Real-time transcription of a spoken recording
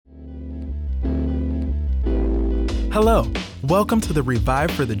Hello, welcome to the Revive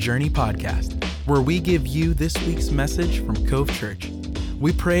for the Journey podcast, where we give you this week's message from Cove Church.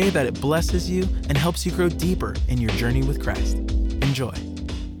 We pray that it blesses you and helps you grow deeper in your journey with Christ. Enjoy.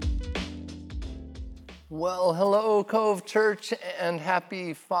 Well, hello, Cove Church, and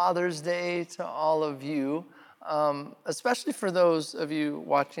happy Father's Day to all of you. Especially for those of you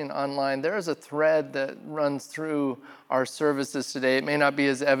watching online, there is a thread that runs through our services today. It may not be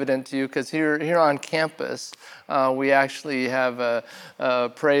as evident to you because here on campus, we actually have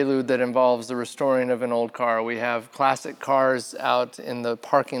a prelude that involves the restoring of an old car. We have classic cars out in the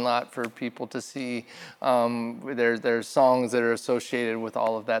parking lot for people to see. There's songs that are associated with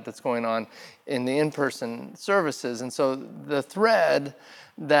all of that that's going on in the in-person services. And so the thread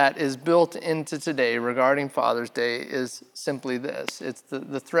that is built into today regarding Father's Day is simply this. It's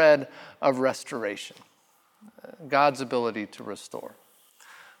the thread of restoration, God's ability to restore.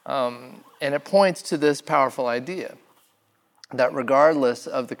 And it points to this powerful idea that regardless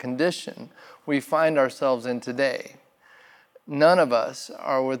of the condition we find ourselves in today, none of us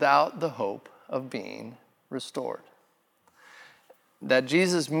are without the hope of being restored. That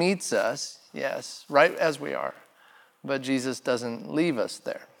Jesus meets us, yes, right as we are, but Jesus doesn't leave us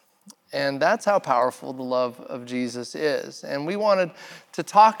there. And that's how powerful the love of Jesus is. And we wanted to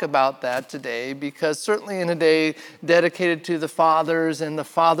talk about that today because certainly in a day dedicated to the fathers and the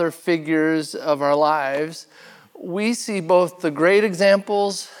father figures of our lives, we see both the great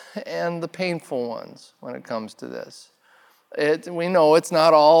examples and the painful ones when it comes to this. We know it's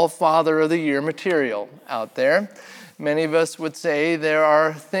not all Father of the Year material out there. Many of us would say there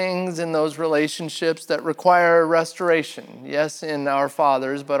are things in those relationships that require restoration. Yes, in our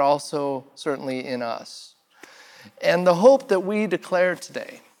fathers, but also certainly in us. And the hope that we declare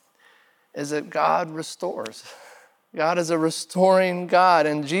today is that God restores. God is a restoring God,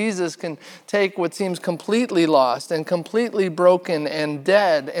 and Jesus can take what seems completely lost and completely broken and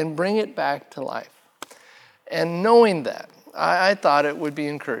dead and bring it back to life. And knowing that, I thought it would be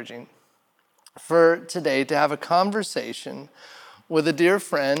encouraging for today to have a conversation with a dear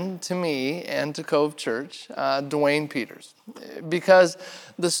friend to me and to Cove Church, Dwayne Peters. Because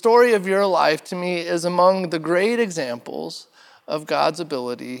the story of your life to me is among the great examples of God's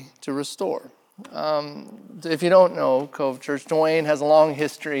ability to restore. If you don't know Cove Church, Dwayne has a long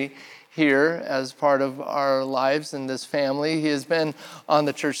history here as part of our lives in this family. He has been on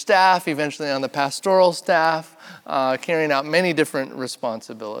the church staff, eventually on the pastoral staff, carrying out many different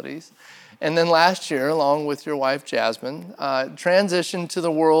responsibilities. And then last year, along with your wife, Jasmine, transitioned to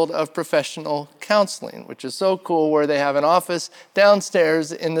the world of professional counseling, which is so cool, where they have an office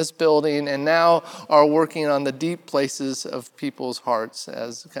downstairs in this building and now are working on the deep places of people's hearts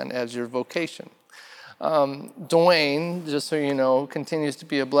as your vocation. Dwayne, just so you know, continues to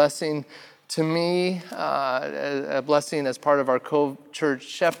be a blessing to me, a blessing as part of our Cove Church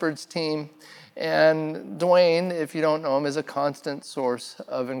Shepherds team. And Dwayne, if you don't know him, is a constant source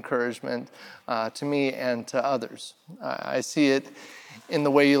of encouragement to me and to others. I see it in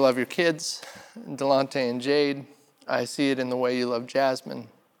the way you love your kids, Delonte and Jade. I see it in the way you love Jasmine.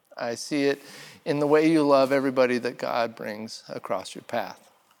 I see it in the way you love everybody that God brings across your path.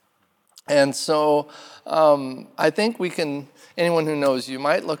 And so I think anyone who knows you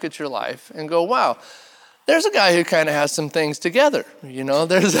might look at your life and go, wow, there's a guy who kind of has some things together. You know,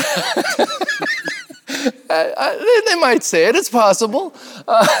 they might say it, it's possible.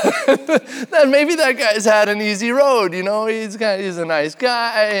 That maybe that guy's had an easy road, you know, he's a nice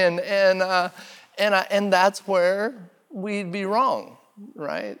guy, and that's where we'd be wrong,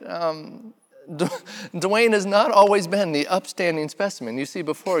 right? Dwayne has not always been the upstanding specimen you see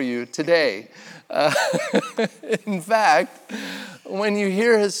before you today. In fact, when you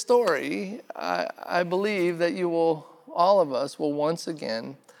hear his story, I believe that all of us will once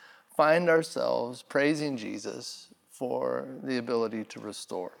again find ourselves praising Jesus for the ability to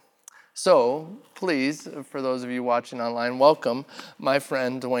restore. So, please, for those of you watching online, welcome my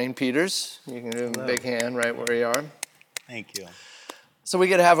friend Dwayne Peters. You can give him a big hand right where you are. Thank you. So we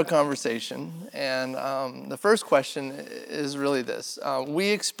get to have a conversation, and the first question is really this. We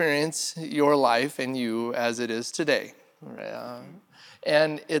experience your life and you as it is today,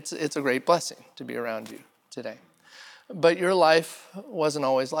 and it's a great blessing to be around you today. But your life wasn't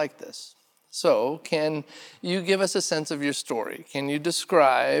always like this. So can you give us a sense of your story? Can you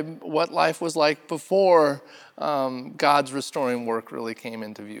describe what life was like before God's restoring work really came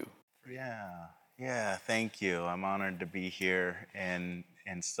into view? Yeah, thank you. I'm honored to be here, and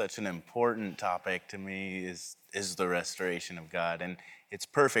such an important topic to me is the restoration of God. And it's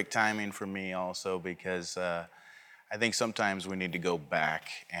perfect timing for me also because I think sometimes we need to go back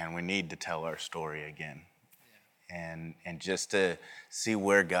and we need to tell our story again. and just to see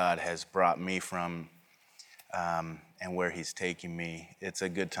where God has brought me from and where he's taking me. It's a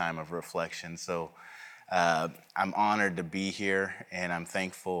good time of reflection. So I'm honored to be here, and I'm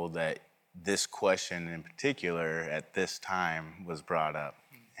thankful that this question in particular at this time was brought up.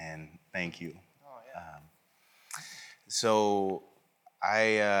 And thank you. Oh, yeah. So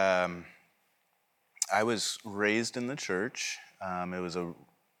I was raised in the church. It was a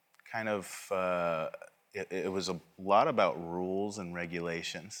kind of, it was a lot about rules and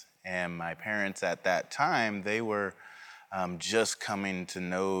regulations. And my parents at that time, they were just coming to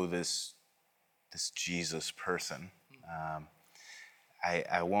know this Jesus person.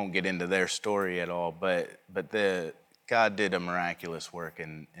 I won't get into their story at all, but God did a miraculous work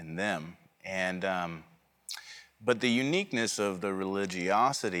in them. And but the uniqueness of the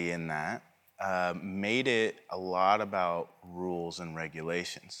religiosity in that made it a lot about rules and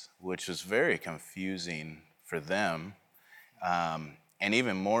regulations, which was very confusing for them, and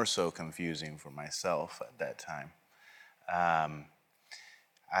even more so confusing for myself at that time.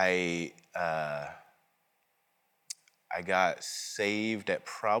 I got saved at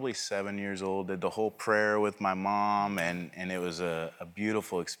probably 7 years old, did the whole prayer with my mom, and it was a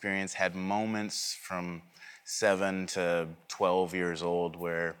beautiful experience. Had moments from 7 to 12 years old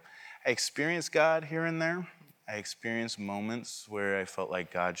where I experienced God here and there. I experienced moments where I felt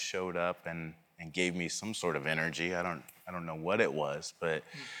like God showed up and gave me some sort of energy. I don't know what it was, but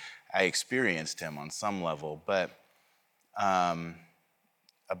I experienced him on some level. But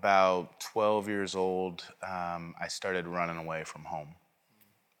about 12 years old, I started running away from home.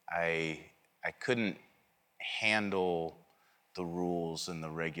 I couldn't handle the rules and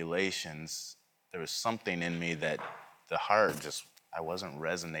the regulations. There was something in me that the heart just, I wasn't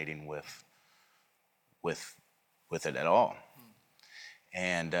resonating with it at all.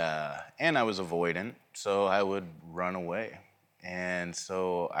 And I was avoidant, so I would run away. And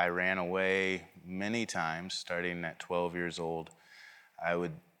so I ran away many times, starting at 12 years old. I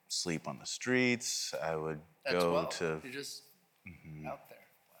would sleep on the streets. I would At go 12, to... you're just out there.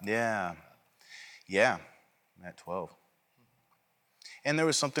 Wow. Yeah, at 12. And there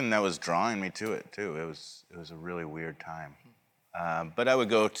was something that was drawing me to it too. It was a really weird time. But I would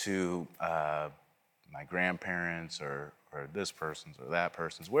go to my grandparents or this person's or that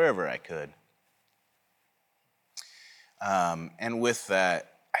person's, wherever I could. And with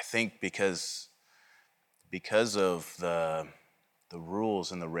that, I think because of the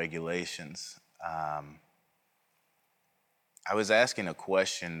rules and the regulations, I was asking a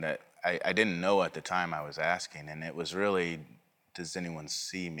question that I didn't know at the time I was asking, and it was really, does anyone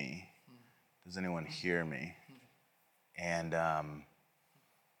see me? Does anyone hear me? And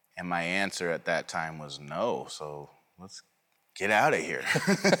my answer at that time was no, so let's get out of here.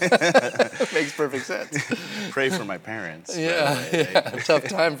 Makes perfect sense. Pray for my parents. Yeah, by the way. yeah. Tough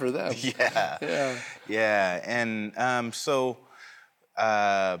time for them. Yeah. And so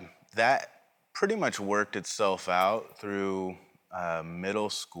that pretty much worked itself out through middle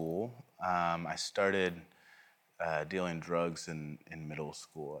school. I started dealing drugs in middle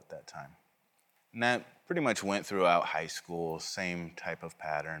school at that time. And that pretty much went throughout high school, same type of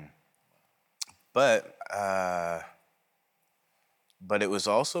pattern. But it was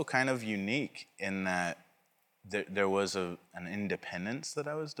also kind of unique in that there was an independence that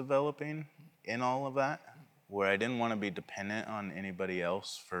I was developing in all of that, where I didn't want to be dependent on anybody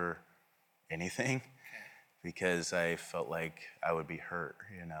else for anything, because I felt like I would be hurt,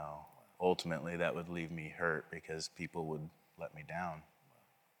 Ultimately, that would leave me hurt because people would let me down.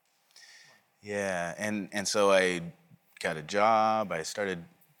 Yeah, and so I got a job. I started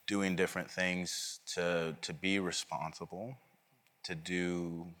doing different things to be responsible, to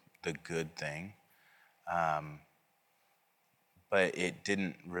do the good thing. But it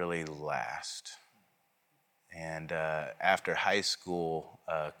didn't really last. And after high school,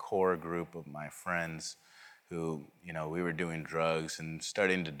 a core group of my friends who, we were doing drugs and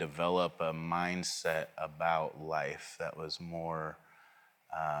starting to develop a mindset about life that was more,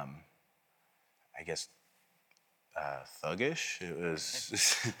 I guess, thuggish. It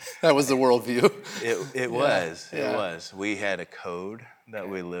was... That was the worldview. It was. We had a code that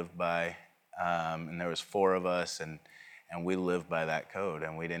we lived by, and there was 4 of us, and we lived by that code,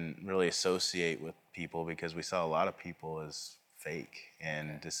 and we didn't really associate with people because we saw a lot of people as fake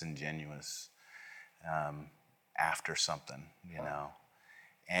and disingenuous after something,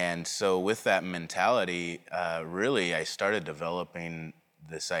 And so with that mentality, really, I started developing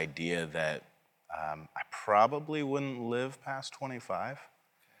this idea that I probably wouldn't live past 25.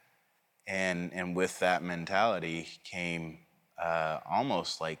 And with that mentality came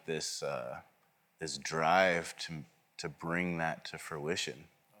almost like this this drive to bring that to fruition.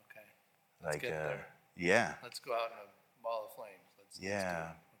 Okay. Let's get there. Yeah. Let's go out in a ball of flames. Let's do it.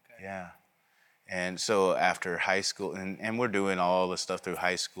 Okay. Yeah. And so after high school, and we're doing all the stuff through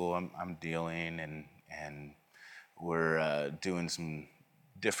high school. I'm dealing and we're doing some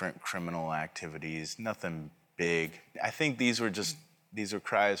different criminal activities. Nothing big. I think these were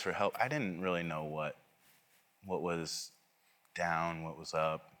cries for help. I didn't really know what was down, what was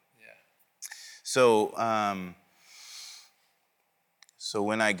up. Yeah. So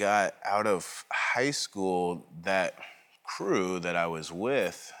when I got out of high school, that crew that I was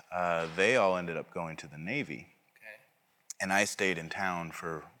with, they all ended up going to the Navy. Okay. And I stayed in town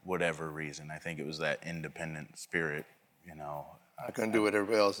for whatever reason. I think it was that independent spirit, you know. I'm going to do what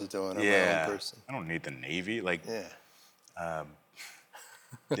everybody else is doing. I'm my own person. I don't need the Navy. Yeah.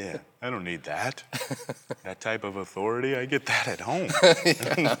 Yeah, I don't need that. That type of authority, I get that at home. I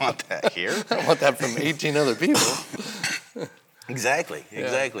don't want that here. I don't want that from 18 other people. Exactly.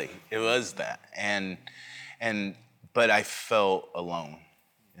 It was that. But I felt alone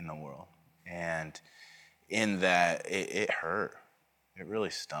in the world. And in that, it hurt. It really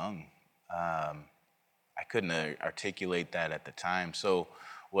stung. I couldn't articulate that at the time. So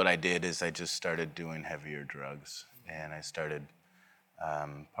what I did is I just started doing heavier drugs. And I started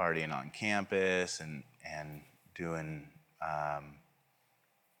partying on campus and doing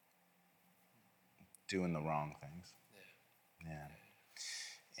the wrong things. Yeah.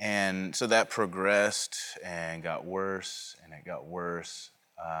 And so that progressed and got worse, and it got worse.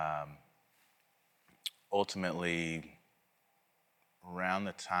 Ultimately, around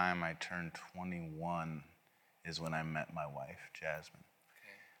the time I turned 21 is when I met my wife, Jasmine.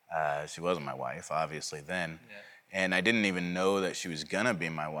 Okay. She wasn't my wife, obviously, then. Yeah. And I didn't even know that she was gonna be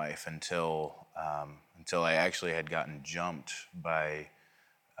my wife until I actually had gotten jumped by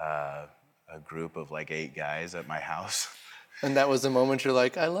a group of like 8 guys at my house. And that was the moment you're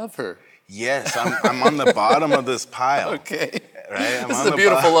like, I love her. Yes, I'm on the bottom of this pile. Okay. Right? This is a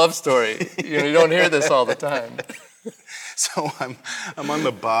beautiful love story. You don't hear this all the time. So I'm on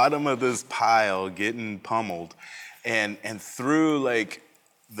the bottom of this pile getting pummeled, and through like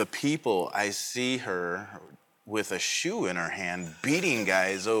the people, I see her with a shoe in her hand beating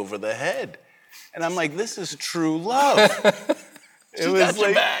guys over the head. And I'm like, this is true love. It was got like,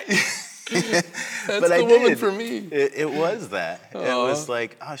 your back. That's but the woman for me. It was that. Aww. It was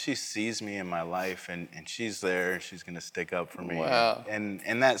like, oh, she sees me in my life, and she's there. She's going to stick up for me. Wow.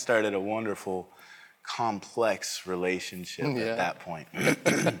 And that started a wonderful, complex relationship at that point.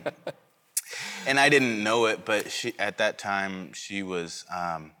 And I didn't know it, but at that time, she was,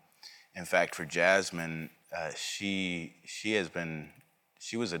 in fact, for Jasmine, she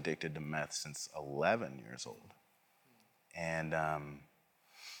was addicted to meth since 11 years old.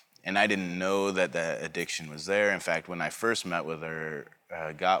 And I didn't know that the addiction was there. In fact, when I first met with her,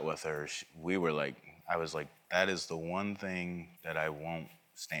 got with her, I was like, that is the one thing that I won't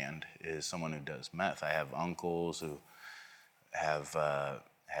stand is someone who does meth. I have uncles who have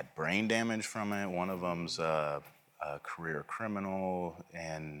had brain damage from it. One of them's a career criminal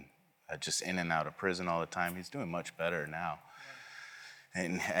and just in and out of prison all the time. He's doing much better now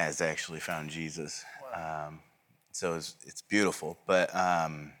and has actually found Jesus. Wow. So it's beautiful. But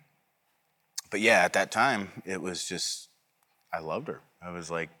yeah, at that time, it was just, I loved her. I was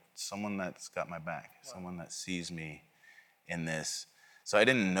like, someone that's got my back, someone that sees me in this. So I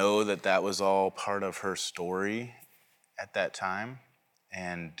didn't know that was all part of her story at that time.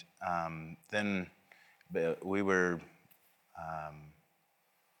 And then we were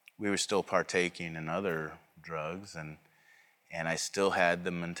still partaking in other drugs, and I still had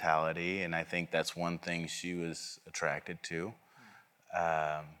the mentality, and I think that's one thing she was attracted to.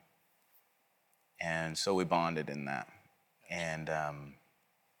 And so we bonded in that. And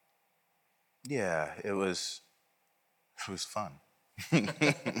yeah, it was fun.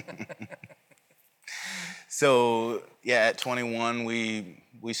 So yeah, at 21,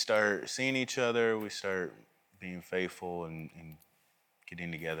 we start seeing each other, we start being faithful and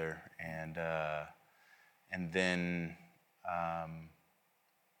getting together, and then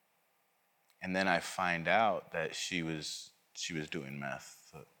I find out that she was doing meth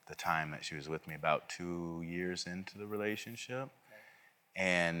the time that she was with me, about 2 years into the relationship.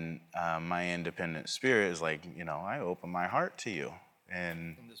 And my independent spirit is like, I open my heart to you.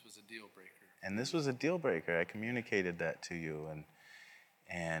 And this was a deal breaker. And this was a deal breaker. I communicated that to you.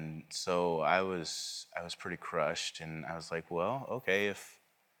 And so I was pretty crushed. And I was like, well, okay, if,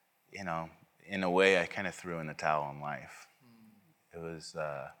 in a way I kind of threw in the towel on life. It was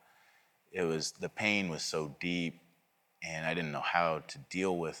the pain was so deep, and I didn't know how to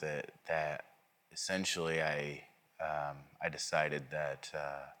deal with it, that essentially, I decided that,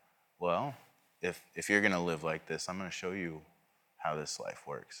 well, if you're going to live like this, I'm going to show you how this life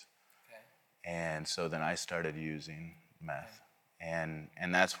works. Okay. And so then I started using meth, and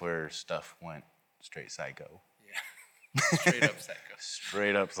that's where stuff went straight psycho. Yeah, straight up psycho.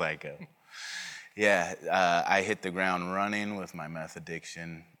 Straight up psycho. Yeah, I hit the ground running with my meth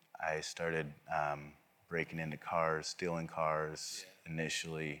addiction. I started breaking into cars, stealing cars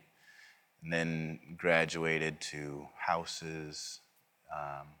initially, and then graduated to houses,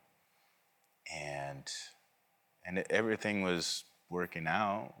 and everything was working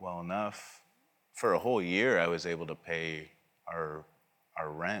out well enough. For a whole year, I was able to pay our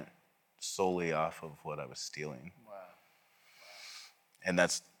rent solely off of what I was stealing. Wow. And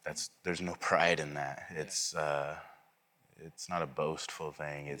that's there's no pride in that. It's not a boastful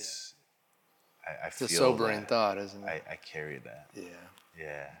thing. It's I feel it's a sobering thought, isn't it? I carry that. Yeah.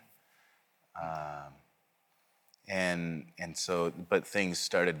 Yeah. And so, but things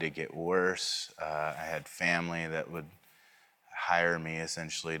started to get worse. I had family that would hire me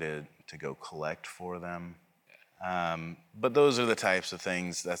essentially to go collect for them. But those are the types of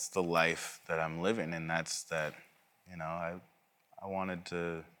things, that's the life that I'm living, and that's that, I wanted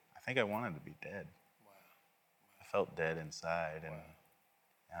to be dead. Wow. I felt dead inside. And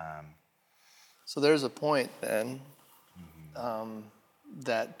so there's a point then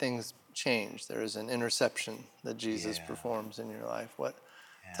that things change. There is an interception that Jesus performs in your life.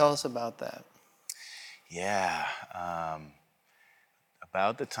 Tell us about that. Yeah.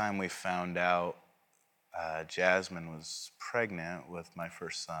 About the time we found out Jasmine was pregnant with my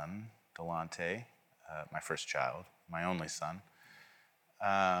first son, Delante, my first child, my only son.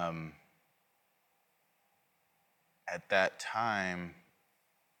 At that time,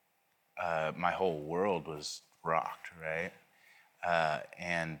 my whole world was rocked, right?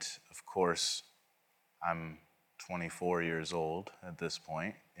 And of course, I'm 24 years old at this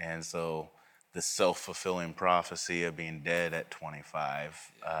point, and so the self-fulfilling prophecy of being dead at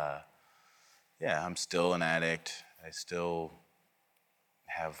 25, I'm still an addict. I still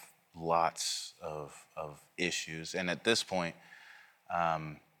have lots of issues, and at this point,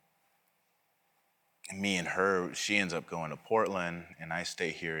 me and her, she ends up going to Portland, and I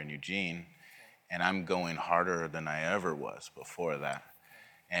stay here in Eugene, and I'm going harder than I ever was before that.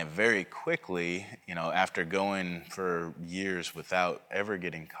 And very quickly, after going for years without ever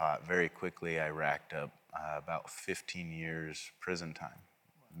getting caught, very quickly I racked up about 15 years prison time,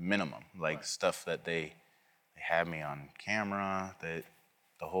 minimum. Like stuff that they had me on camera, they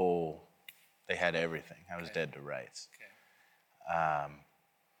had everything. I was dead to rights.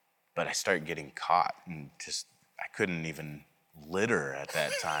 But I started getting caught, and I couldn't even litter at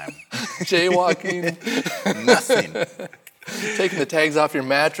that time. Jaywalking. Nothing. Taking the tags off your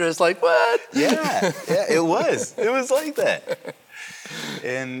mattress, like what? Yeah, it was. It was like that.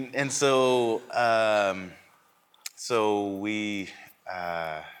 And so we,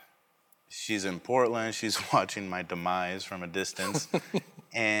 she's in Portland. She's watching my demise from a distance,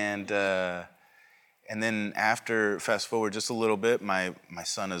 and then after, fast forward just a little bit, my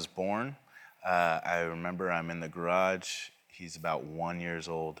son is born. I remember I'm in the garage. He's about 1 year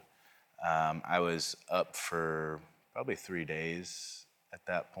old. I was up for probably 3 days at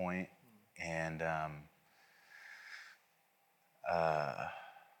that point, and I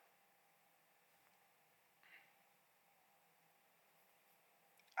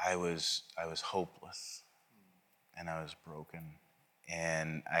was hopeless, and I was broken,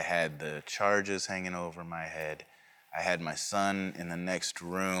 and I had the charges hanging over my head. I had my son in the next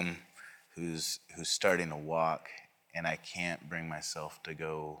room who's starting to walk, and I can't bring myself to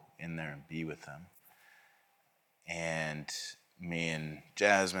go in there and be with him. And me and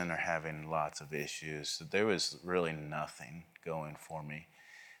Jasmine are having lots of issues. So there was really nothing going for me.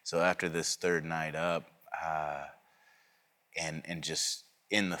 So after this third night up, and just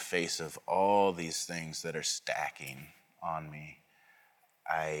in the face of all these things that are stacking on me,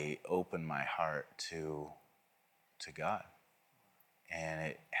 I opened my heart to God. And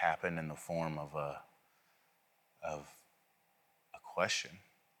it happened in the form of a question.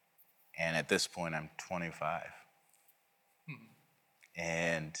 And at this point, I'm 25.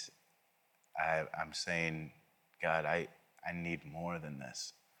 And I'm saying, God, I need more than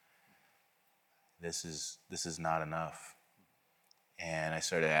this. This is not enough. And I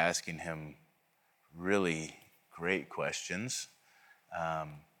started asking him really great questions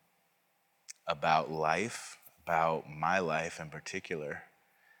about life, about my life in particular.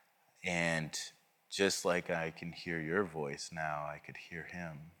 And just like I can hear your voice now, I could hear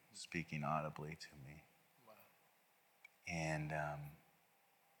him speaking audibly to me. Wow. And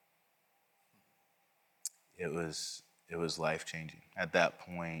it was life-changing. At that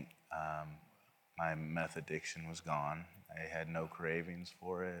point, my meth addiction was gone. I had no cravings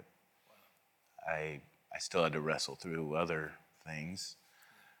for it. I still had to wrestle through other things,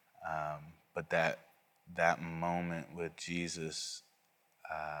 but that moment with Jesus,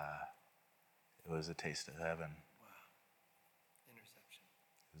 it was a taste of heaven. Wow. Interception.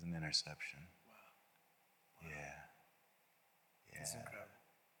 It was an interception. Wow. Yeah. That's incredible.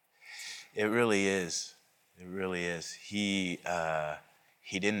 It really is. It really is. He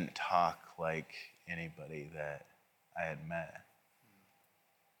didn't talk like anybody that I had met.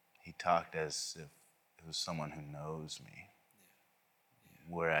 He talked as if it was someone who knows me,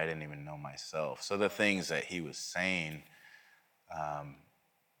 where I didn't even know myself. So the things that he was saying,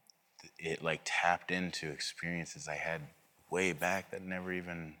 it like tapped into experiences I had way back that I never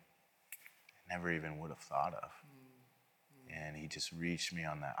even would have thought of. And he just reached me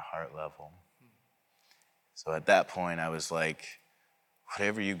on that heart level. So at that point, I was like,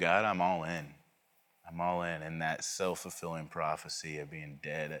 whatever you got, I'm all in. I'm all in. And that self-fulfilling prophecy of being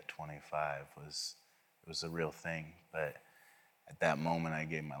dead at 25 was a real thing. But at that moment, I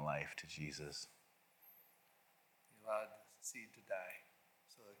gave my life to Jesus. You allowed the seed to die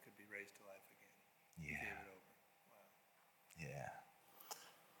so it could be raised to life again. Yeah. You gave it over. Wow. Yeah.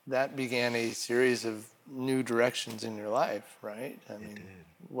 That began a series of new directions in your life, right? I mean, did.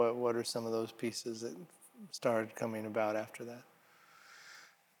 What are some of those pieces that started coming about after that?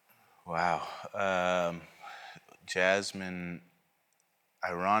 Wow. Jasmine,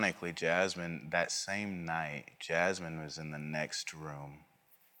 ironically, that same night, Jasmine was in the next room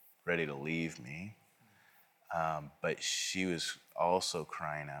ready to leave me, but she was also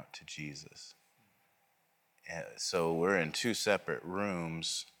crying out to Jesus. So we're in two separate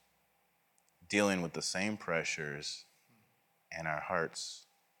rooms dealing with the same pressures, and our hearts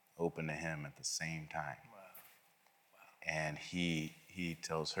open to him at the same time. Wow. And he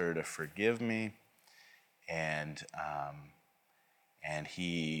tells her to forgive me, and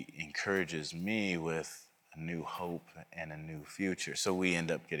he encourages me with a new hope and a new future. So we end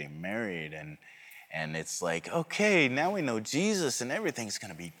up getting married, and it's like, okay, now we know Jesus and everything's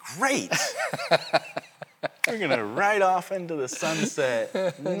gonna be great. We're gonna ride off into the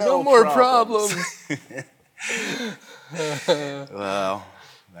sunset. No more problems. Well,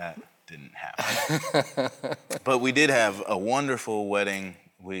 that didn't happen. But we did have a wonderful wedding.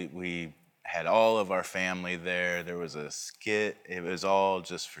 We had all of our family there. There was a skit. It was all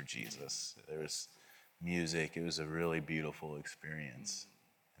just for Jesus. There was music. It was a really beautiful experience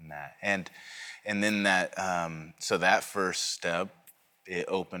in that. And then that, so that first step, it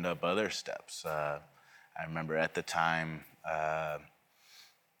opened up other steps. I remember at the time,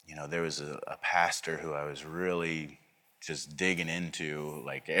 there was a pastor who I was really just digging into,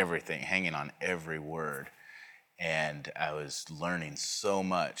 like everything, hanging on every word. And I was learning so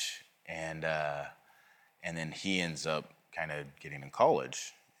much. And then he ends up kind of getting in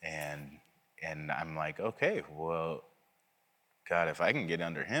college. And I'm like, okay, well, God, if I can get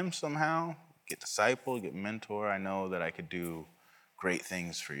under him somehow, get discipled, get mentor, I know that I could do great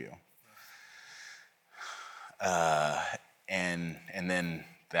things for you. And then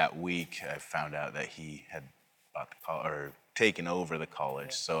that week, I found out that he had bought taken over the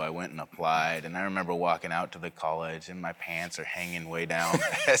college. So I went and applied, and I remember walking out to the college, and my pants are hanging way down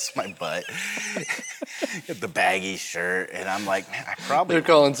past my butt. The baggy shirt, and I'm like, man, I probably... They're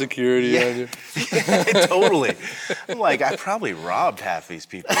calling security on you. Totally. I'm like, I probably robbed half these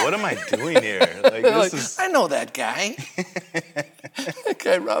people. What am I doing here? Like, I know that guy. That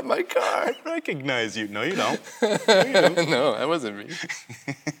guy robbed my car. I recognize you. No, you don't. No, you don't. No, that wasn't me.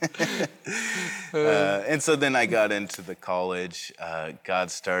 And so then I got into the college.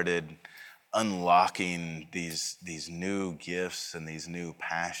 God started unlocking these new gifts and these new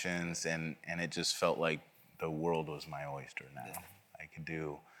passions, and it just felt like the world was my oyster now. Yeah. I could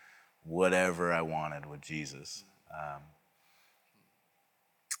do whatever I wanted with Jesus.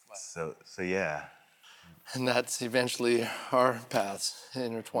 So yeah. And that's eventually our paths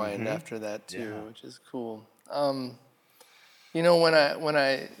intertwined after that too, which is cool. When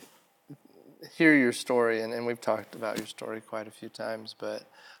I hear your story, and we've talked about your story quite a few times, but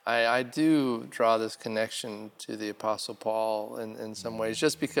I do draw this connection to the Apostle Paul in some ways,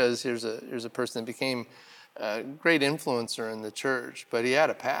 just because here's a person that became a great influencer in the church, but he had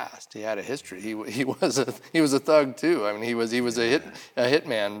a past, he had a history. He was a thug too. I mean, he was a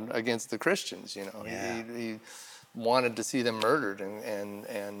hitman against the Christians. Yeah. He wanted to see them murdered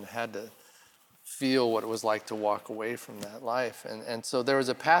and had to feel what it was like to walk away from that life. And so there was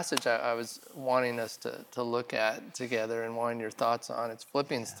a passage I was wanting us to look at together and wanting your thoughts on. It's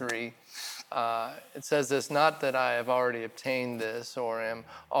Philippians 3. It says this, not that I have already obtained this or am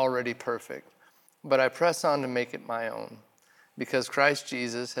already perfect, but I press on to make it my own, because Christ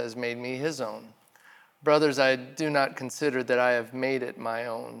Jesus has made me his own. Brothers, I do not consider that I have made it my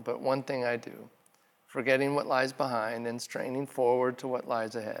own, but one thing I do, forgetting what lies behind and straining forward to what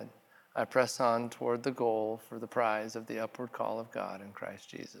lies ahead, I press on toward the goal for the prize of the upward call of God in Christ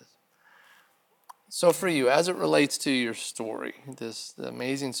Jesus. So for you, as it relates to your story, the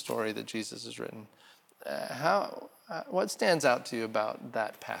amazing story that Jesus has written, what stands out to you about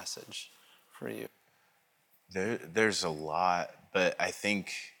that passage for you? There's a lot, but I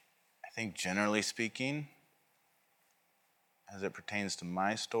think generally speaking, as it pertains to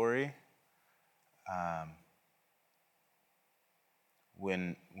my story,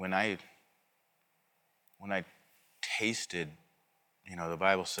 when I tasted, the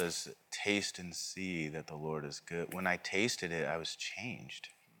Bible says, taste and see that the Lord is good. When I tasted it, I was changed.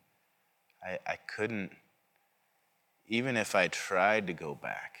 I couldn't, even if I tried to go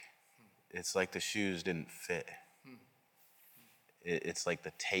back, it's like the shoes didn't fit. It's like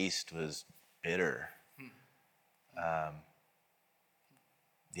the taste was bitter.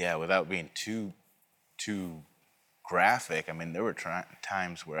 Without being too graphic, I mean, there were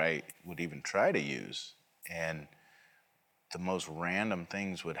times where I would even try to use, and the most random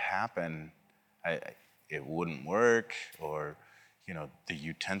things would happen. It wouldn't work, or the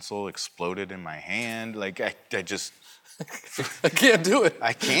utensil exploded in my hand. Like I just I can't do it.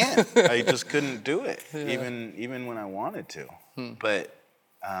 I can't. I just couldn't do it, even when I wanted to. But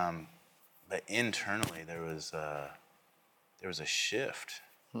internally there was a shift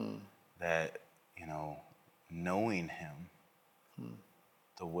that knowing him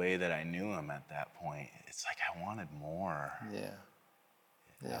the way that I knew him at that point, it's like I wanted more.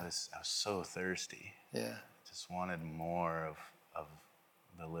 I was so thirsty. Just wanted more of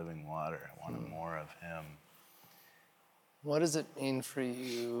the living water. I wanted more of him. What does it mean for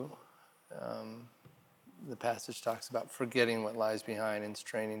you? The passage talks about forgetting what lies behind and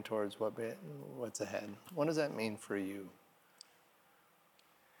straining towards what's ahead. What does that mean for you?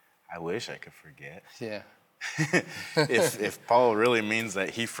 I wish I could forget. Yeah. If Paul really means that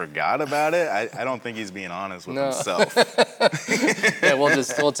he forgot about it, I don't think he's being honest with himself. Yeah,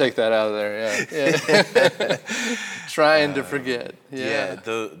 we'll take that out of there. Yeah. Trying to forget.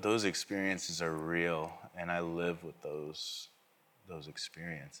 Those experiences are real, and I live with those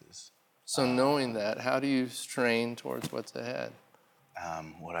experiences. So knowing that, how do you strain towards what's ahead?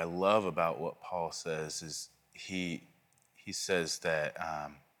 What I love about what Paul says is he says that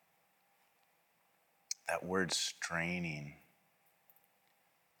that word straining,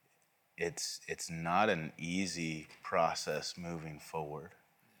 it's not an easy process moving forward.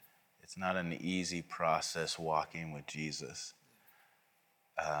 It's not an easy process walking with Jesus,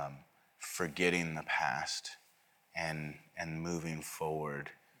 forgetting the past and moving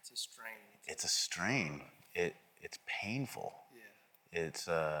forward. It's a strain. It's a strain. It's painful. It's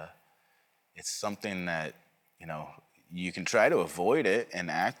something that you can try to avoid it and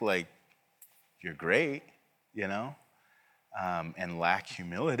act like you're great, and lack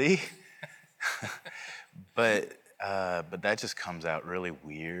humility. But that just comes out really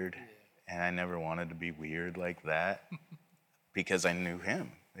weird, and I never wanted to be weird like that because I knew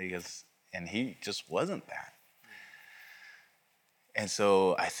him, and he just wasn't that. And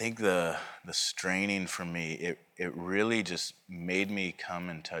so I think the straining for me, it really just made me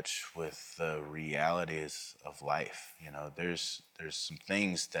come in touch with the realities of life. There's some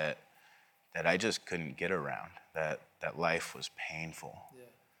things that I just couldn't get around, that life was painful.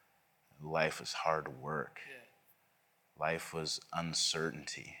 Life was hard work. Life was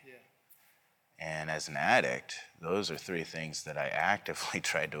uncertainty. And as an addict, those are three things that I actively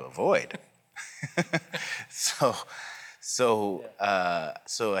tried to avoid. So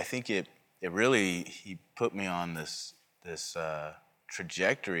I think it really, he put me on this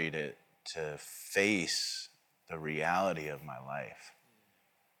trajectory to face the reality of my life.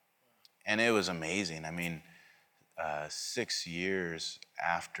 And it was amazing. I mean, 6 years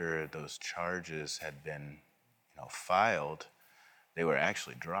after those charges had been, filed, they were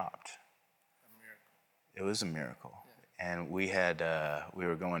actually dropped. A miracle. It was a miracle. And we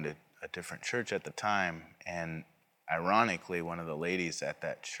were going to a different church at the time, and ironically, one of the ladies at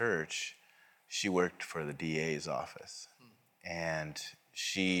that church, she worked for the DA's office. And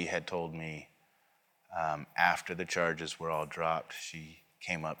she had told me, after the charges were all dropped, she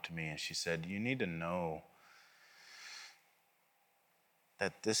came up to me and she said, "You need to know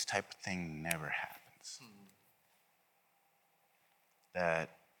that this type of thing never happens. That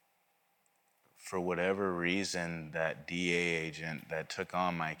for whatever reason, that DA agent that took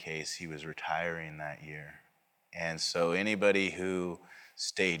on my case, he was retiring that year. And so anybody who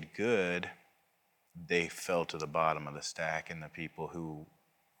stayed good, they fell to the bottom of the stack, and the people who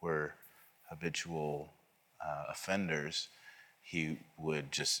were habitual offenders, he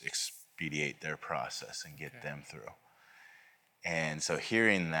would just expedite their process and get them through. And so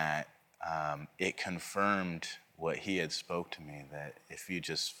hearing that, it confirmed what he had spoke to me, that if you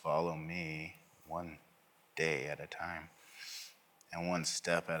just follow me one day at a time and one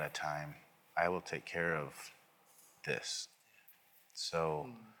step at a time, I will take care of this. So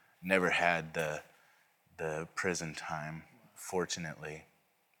never had the prison time, fortunately,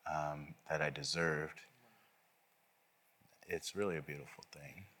 that I deserved. It's really a beautiful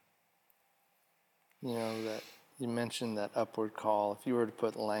thing. You know, that you mentioned that upward call. If you were to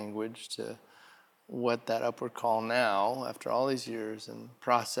put language to what that upward call now, after all these years and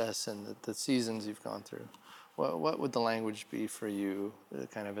process and the seasons you've gone through, what would the language be for you,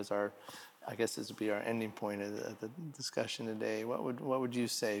 kind of as our, I guess this would be our ending point of the discussion today. What would you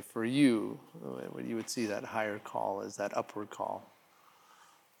say for you, what you would see that higher call as that upward call?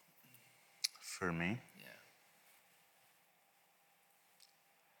 For me? Yeah.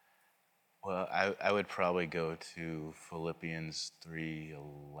 Well, I would probably go to Philippians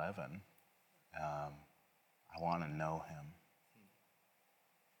 3:11. I want to know him.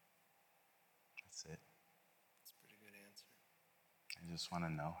 That's it. That's a pretty good answer. I just want to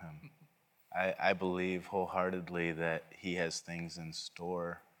know him. I believe wholeheartedly that he has things in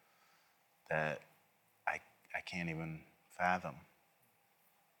store that I can't even fathom.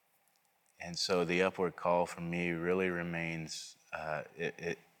 And so the upward call for me really remains,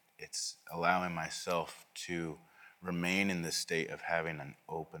 it's allowing myself to remain in the state of having an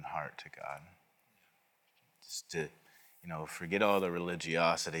open heart to God. Just to, forget all the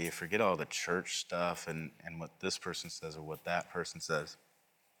religiosity, forget all the church stuff and what this person says or what that person says.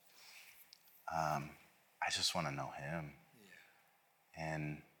 I just want to know him. Yeah.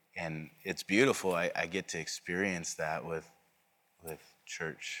 And it's beautiful. I get to experience that with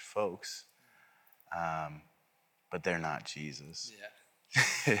church folks. But they're not Jesus.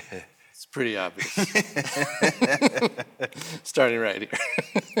 Yeah. It's pretty obvious. Starting right here.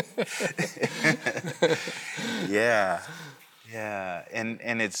 Yeah.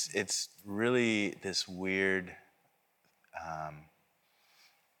 And it's really this weird,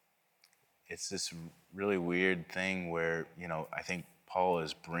 it's this really weird thing where, I think Paul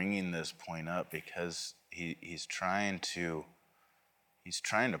is bringing this point up because he's trying to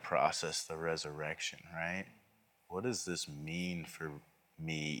process the resurrection, right? What does this mean for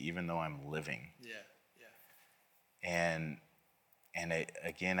me, even though I'm living? Yeah. And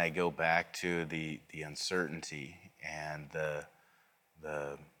again, I go back to the uncertainty and the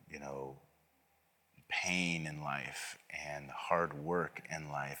pain in life and hard work in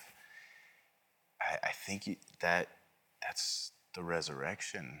life. I think that's the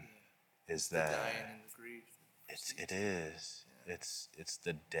resurrection. Is that the dying and the grief? It is. Yeah. It's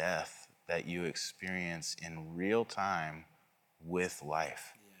the death that you experience in real time with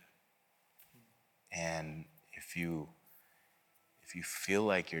life. Yeah. And if you feel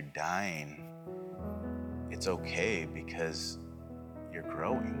like you're dying, it's okay because you're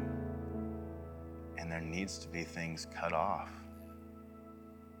growing. And there needs to be things cut off.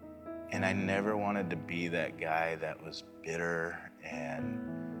 And I never wanted to be that guy that was bitter and,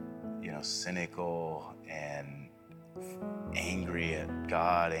 cynical and angry at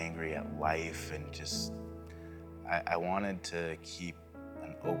God, angry at life, and just, I wanted to keep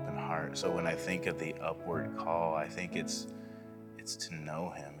an open heart. So when I think of the upward call, I think it's to know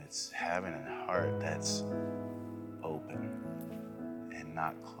him. It's having a heart that's open and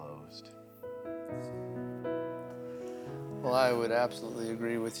not closed. Well, I would absolutely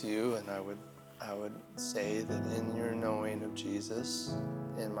agree with you, and I would say that in your knowing of Jesus,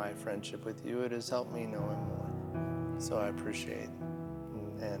 in my friendship with you, it has helped me know him more. So I appreciate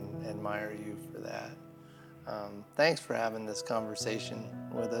and admire you for that. Thanks for having this conversation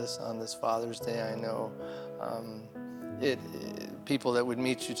with us on this Father's Day. I know people that would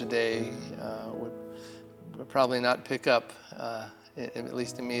meet you today would probably not pick up, at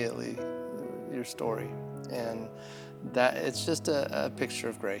least immediately, your story. And that it's just a picture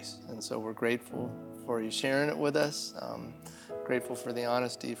of grace. And so we're grateful for you sharing it with us. Grateful for the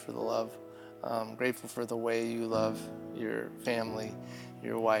honesty, for the love. Grateful for the way you love your family,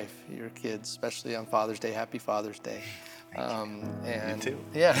 your wife, your kids, especially on Father's Day. Happy Father's Day. And you too.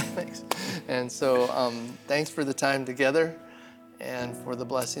 Yeah, thanks. And so thanks for the time together. and for the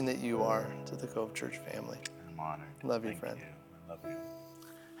blessing that you are to the Cove Church family. I'm honored. Love you, Thank friend. I love you.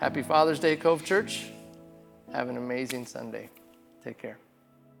 Happy Father's Day, Cove Church. Have an amazing Sunday. Take care.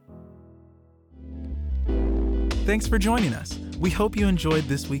 Thanks for joining us. We hope you enjoyed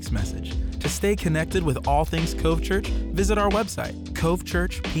this week's message. To stay connected with all things Cove Church, visit our website,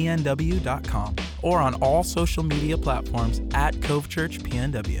 covechurchpnw.com, or on all social media platforms at Cove Church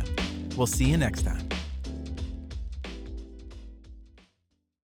PNW. We'll see you next time.